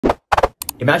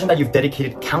Imagine that you've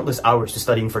dedicated countless hours to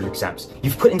studying for your exams.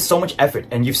 You've put in so much effort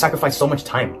and you've sacrificed so much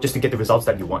time just to get the results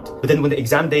that you want. But then when the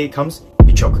exam day comes,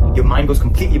 you choke. Your mind goes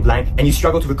completely blank and you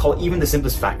struggle to recall even the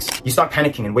simplest facts. You start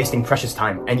panicking and wasting precious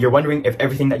time, and you're wondering if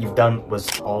everything that you've done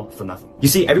was all for nothing. You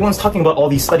see, everyone's talking about all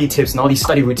these study tips and all these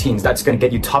study routines that's going to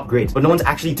get you top grades, but no one's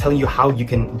actually telling you how you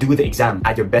can do the exam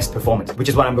at your best performance, which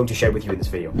is what I'm going to share with you in this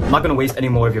video. I'm not going to waste any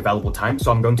more of your valuable time,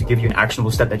 so I'm going to give you an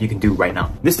actionable step that you can do right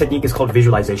now. This technique is called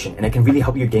visualization, and it can really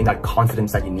help you gain that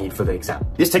confidence that you need for the exam.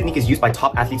 This technique is used by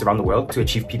top athletes around the world to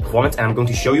achieve peak performance, and I'm going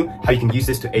to show you how you can use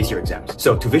this to ace your exams.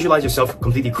 So to visualize yourself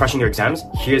completely crushing your exams,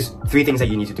 here's 3 things that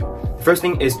you need to do. The first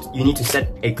thing is you need to set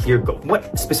a clear goal.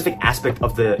 What specific aspect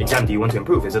of the exam do you want to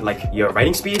improve? Is it like your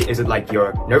writing speed? Is it like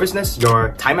your nervousness,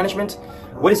 your time management?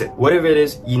 What is it? Whatever it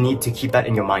is, you need to keep that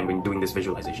in your mind when doing this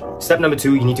visualization. Step number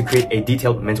 2, you need to create a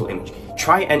detailed mental image.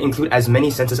 Try and include as many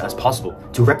senses as possible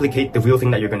to replicate the real thing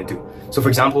that you're going to do. So for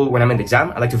example, when I'm in the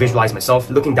exam, I like to visualize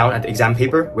myself looking down at the exam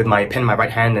paper with my pen in my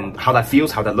right hand and how that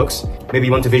feels, how that looks. Maybe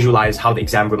you want to visualize how the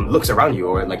exam room looks around you,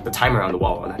 or like the timer on the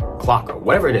wall, or that clock, or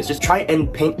whatever it is. Just try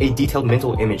and paint a detailed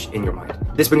mental image in your mind.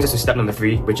 This brings us to step number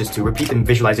 3, which is to repeat the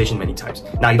visualization many times.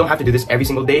 Now, you don't have to do this every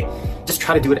single day. Just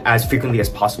try to do it as frequently as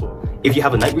possible. If you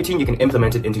have a night routine, you can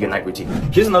implement it into your night routine.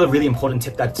 Here's another really important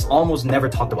tip that's almost never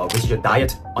talked about, which is your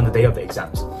diet on the day of the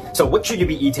exams. So what should you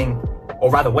be eating,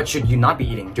 or rather, what should you not be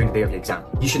eating during the day of the exam?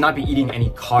 You should not be eating any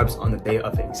carbs on the day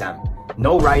of the exam.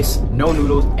 No rice, no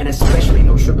noodles, and especially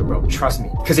no sugar, bro. Trust me.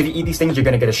 Because if you eat these things, you're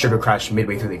gonna get a sugar crash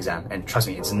midway through the exam. And trust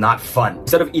me, it's not fun.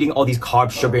 Instead of eating all these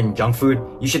carbs, sugar, and junk food,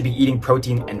 you should be eating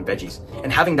protein and veggies.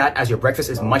 And having that as your breakfast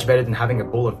is much better than having a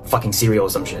bowl of fucking cereal or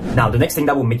some shit. Now, the next thing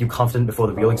that will make you confident before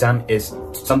the real exam is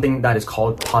something that is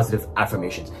called positive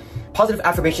affirmations. Positive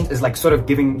affirmations is like sort of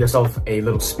giving yourself a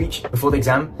little speech before the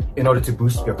exam in order to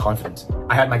boost your confidence.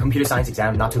 I had my computer science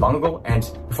exam not too long ago, and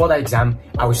before that exam,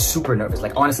 I was super nervous.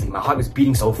 Like honestly, my heart was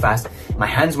beating so fast, my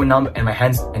hands were numb, and my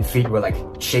hands and feet were like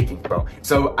shaking, bro.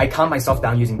 So I calmed myself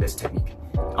down using this technique.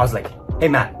 I was like, hey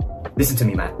Matt, listen to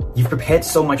me, Matt. You've prepared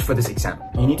so much for this exam.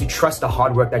 You need to trust the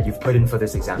hard work that you've put in for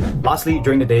this exam. Lastly,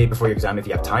 during the day before your exam, if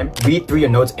you have time, read through your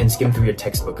notes and skim through your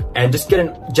textbook. And just get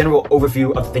a general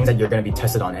overview of the things that you're going to be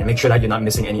tested on, and make sure that you're not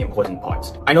missing any important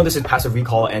parts. I know this is passive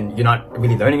recall and you're not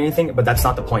really learning anything, but that's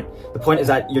not the point. The point is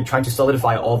that you're trying to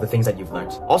solidify all the things that you've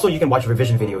learned. Also, you can watch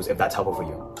revision videos if that's helpful for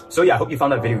you. So yeah, I hope you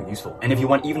found that video useful. And if you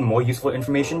want even more useful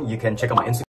information, you can check out my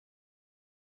Instagram.